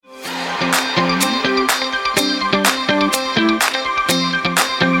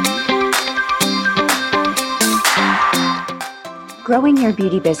Growing your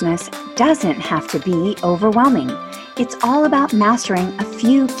beauty business doesn't have to be overwhelming. It's all about mastering a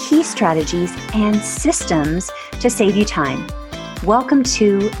few key strategies and systems to save you time. Welcome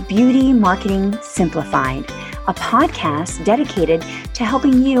to Beauty Marketing Simplified, a podcast dedicated to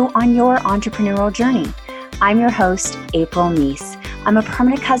helping you on your entrepreneurial journey. I'm your host, April Neese. I'm a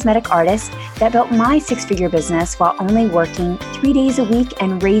permanent cosmetic artist that built my six-figure business while only working 3 days a week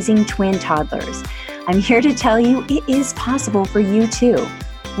and raising twin toddlers. I'm here to tell you it is possible for you too.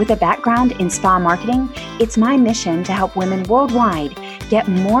 With a background in spa marketing, it's my mission to help women worldwide get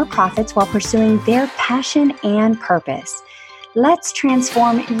more profits while pursuing their passion and purpose. Let's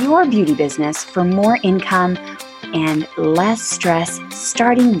transform your beauty business for more income and less stress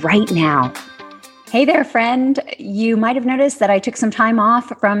starting right now. Hey there, friend. You might have noticed that I took some time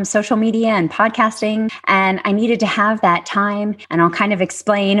off from social media and podcasting, and I needed to have that time. And I'll kind of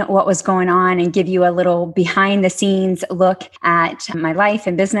explain what was going on and give you a little behind the scenes look at my life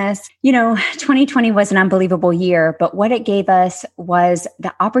and business. 2020 was an unbelievable year, but what it gave us was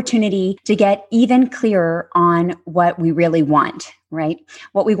the opportunity to get even clearer on what we really want. Right?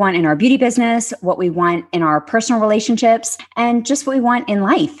 What we want in our beauty business, what we want in our personal relationships, and just what we want in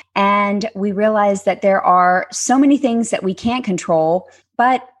life. And we realized that there are so many things that we can't control,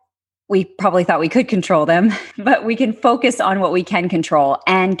 but we probably thought we could control them, but we can focus on what we can control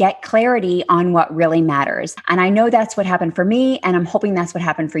and get clarity on what really matters. And I know that's what happened for me, and I'm hoping that's what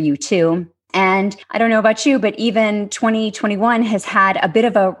happened for you too. And I don't know about you, but even 2021 has had a bit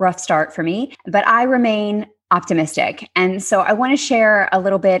of a rough start for me, but I remain optimistic. And so I want to share a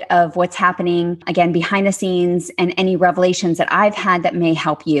little bit of what's happening, again, behind the scenes and any revelations that I've had that may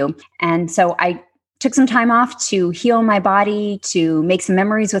help you. And so I took some time off to heal my body, to make some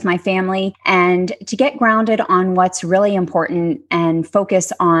memories with my family, and to get grounded on what's really important and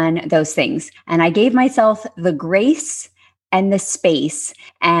focus on those things. And I gave myself the grace and the space,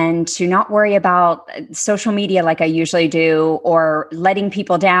 and to not worry about social media like I usually do, or letting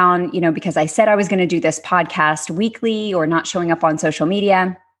people down, because I said I was going to do this podcast weekly or not showing up on social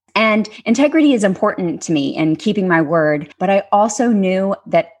media. And integrity is important to me and keeping my word. But I also knew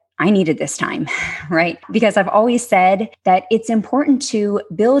that I needed this time, right? Because I've always said that it's important to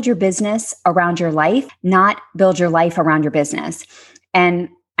build your business around your life, not build your life around your business. And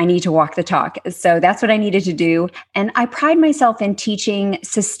I need to walk the talk. So that's what I needed to do. And I pride myself in teaching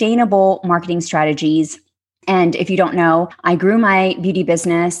sustainable marketing strategies. And if you don't know, I grew my beauty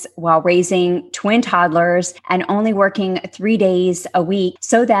business while raising twin toddlers and only working 3 days a week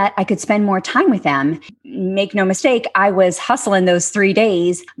so that I could spend more time with them. Make no mistake, I was hustling those 3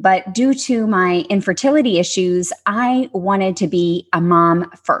 days, but due to my infertility issues, I wanted to be a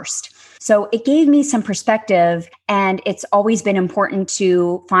mom first. So it gave me some perspective, and it's always been important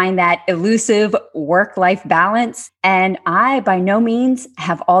to find that elusive work-life balance. And I, by no means,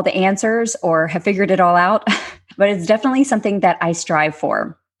 have all the answers or have figured it all out, but it's definitely something that I strive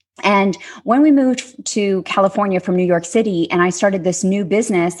for. And when we moved to California from New York City, and I started this new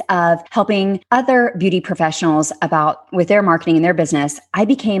business of helping other beauty professionals with their marketing and their business, I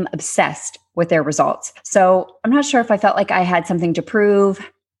became obsessed with their results. So I'm not sure if I felt like I had something to prove,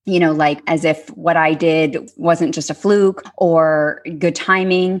 like as if what I did wasn't just a fluke or good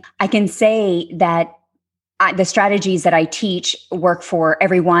timing. I can say that the strategies that I teach work for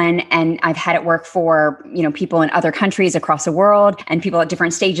everyone. And I've had it work for, people in other countries across the world and people at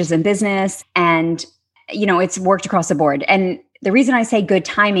different stages in business. And, it's worked across the board. And the reason I say good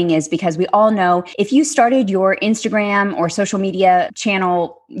timing is because we all know if you started your Instagram or social media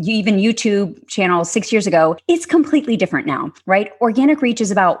channel, even YouTube channel 6 years ago, it's completely different now, right? Organic reach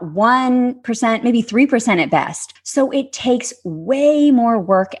is about 1%, maybe 3% at best. So it takes way more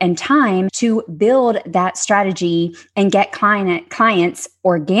work and time to build that strategy and get clients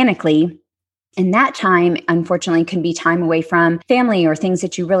organically. And that time, unfortunately, can be time away from family or things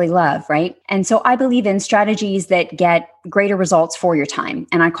that you really love, right? And so I believe in strategies that get greater results for your time.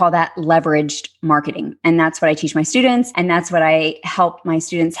 And I call that leveraged marketing. And that's what I teach my students. And that's what I help my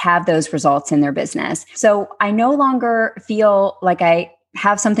students have those results in their business. So I no longer feel like I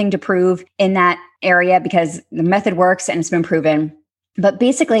have something to prove in that area because the method works and it's been proven. But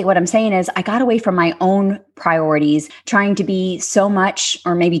basically what I'm saying is I got away from my own priorities, trying to be so much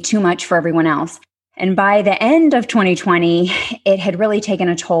or maybe too much for everyone else. And by the end of 2020, it had really taken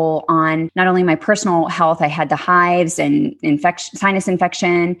a toll on not only my personal health. I had the hives and sinus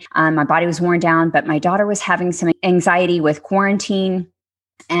infection. My body was worn down, but my daughter was having some anxiety with quarantine.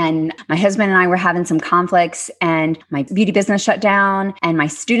 And my husband and I were having some conflicts, and my beauty business shut down and my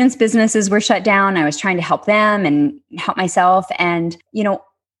students' businesses were shut down. I was trying to help them and help myself. And,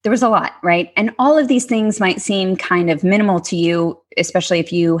 there was a lot, right? And all of these things might seem kind of minimal to you, especially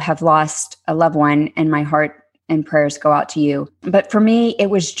if you have lost a loved one, and my heart and prayers go out to you. But for me, it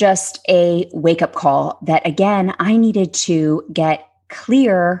was just a wake-up call that, again, I needed to get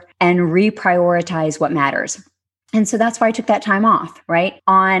clear and reprioritize what matters. And so that's why I took that time off, right?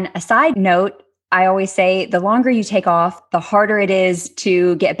 On a side note, I always say the longer you take off, the harder it is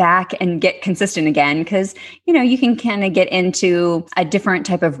to get back and get consistent again. Because, you can kind of get into a different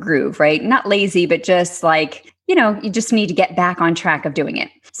type of groove, right? Not lazy, but just like, you just need to get back on track of doing it.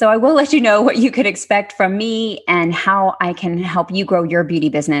 So I will let you know what you could expect from me and how I can help you grow your beauty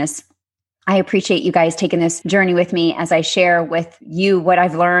business. I appreciate you guys taking this journey with me as I share with you what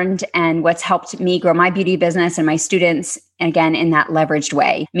I've learned and what's helped me grow my beauty business and my students, again, in that leveraged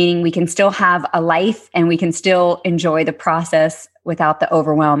way, meaning we can still have a life and we can still enjoy the process without the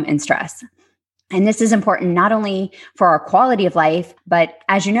overwhelm and stress. And this is important not only for our quality of life, but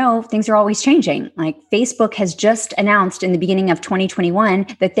as you know, things are always changing. Like Facebook has just announced in the beginning of 2021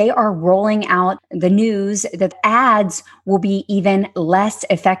 that they are rolling out the news that ads will be even less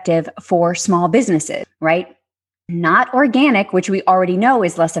effective for small businesses, right? Not organic, which we already know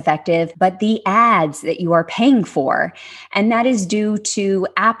is less effective, but the ads that you are paying for. And that is due to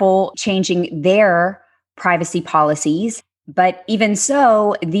Apple changing their privacy policies. But even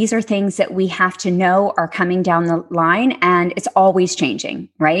so, these are things that we have to know are coming down the line, and it's always changing,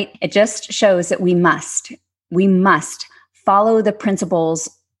 right? It just shows that we must follow the principles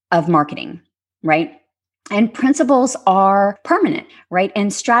of marketing, right? And principles are permanent, right?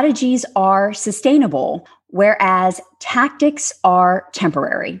 And strategies are sustainable, whereas tactics are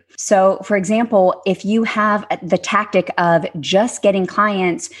temporary. So for example, if you have the tactic of just getting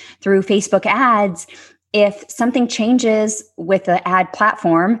clients through Facebook ads, if something changes with the ad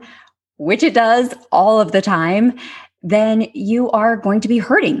platform, which it does all of the time, then you are going to be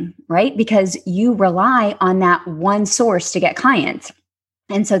hurting, right? Because you rely on that one source to get clients.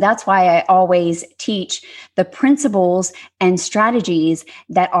 And so that's why I always teach the principles and strategies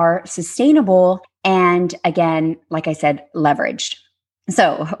that are sustainable and, again, like I said, leveraged.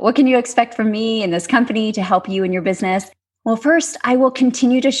 So what can you expect from me and this company to help you in your business? Well, first, I will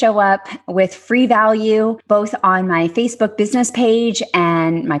continue to show up with free value, both on my Facebook business page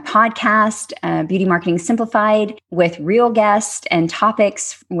and my podcast, Beauty Marketing Simplified, with real guests and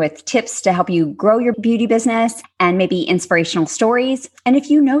topics with tips to help you grow your beauty business and maybe inspirational stories. And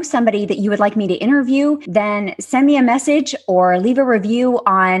if you know somebody that you would like me to interview, then send me a message or leave a review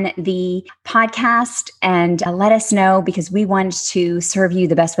on the podcast and let us know, because we want to serve you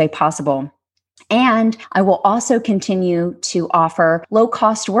the best way possible. And I will also continue to offer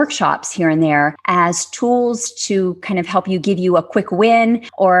low-cost workshops here and there as tools to kind of help you, give you a quick win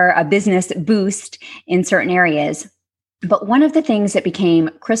or a business boost in certain areas. But one of the things that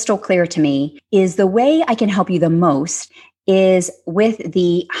became crystal clear to me is the way I can help you the most is with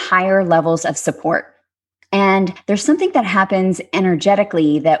the higher levels of support. And there's something that happens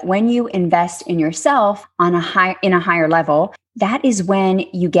energetically that when you invest in yourself in a higher level, that is when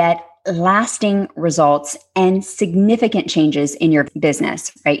you get lasting results and significant changes in your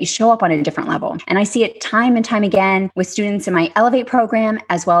business, right? You show up on a different level. And I see it time and time again with students in my Elevate program,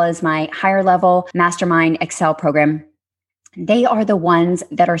 as well as my higher level Mastermind Excel program. They are the ones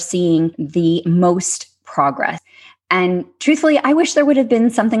that are seeing the most progress. And truthfully, I wish there would have been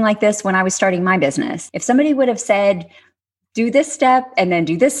something like this when I was starting my business. If somebody would have said, do this step and then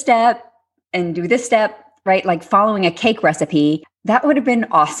do this step and do this step, right? Like following a cake recipe, that would have been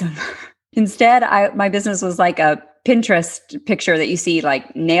awesome. Instead, my business was like a Pinterest picture that you see,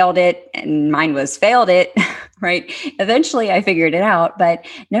 like nailed it, and mine was failed it, right? Eventually I figured it out, but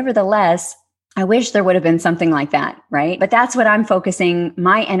nevertheless, I wish there would have been something like that, right? But that's what I'm focusing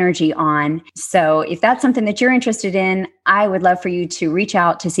my energy on. So if that's something that you're interested in, I would love for you to reach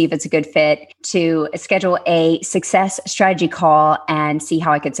out to see if it's a good fit, to schedule a success strategy call and see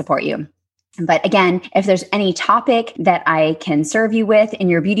how I could support you. But again, if there's any topic that I can serve you with in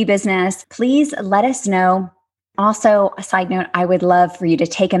your beauty business, please let us know. Also, a side note, I would love for you to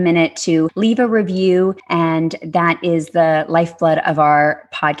take a minute to leave a review, and that is the lifeblood of our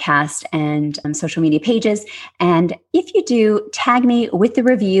podcast and social media pages. And if you do, tag me with the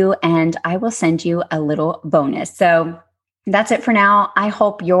review and I will send you a little bonus. So that's it for now. I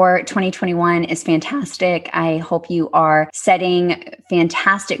hope your 2021 is fantastic. I hope you are setting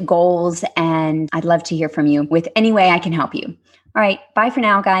fantastic goals, and I'd love to hear from you with any way I can help you. All right. Bye for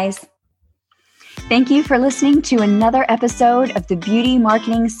now, guys. Thank you for listening to another episode of the Beauty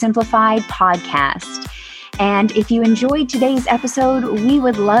Marketing Simplified podcast. And if you enjoyed today's episode, we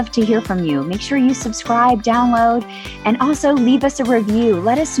would love to hear from you. Make sure you subscribe, download, and also leave us a review.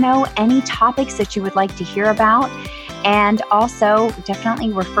 Let us know any topics that you would like to hear about, and also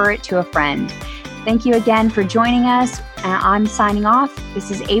definitely refer it to a friend. Thank you again for joining us. I'm signing off.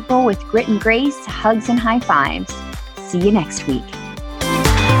 This is April with Grit and Grace, hugs and high fives. See you next week.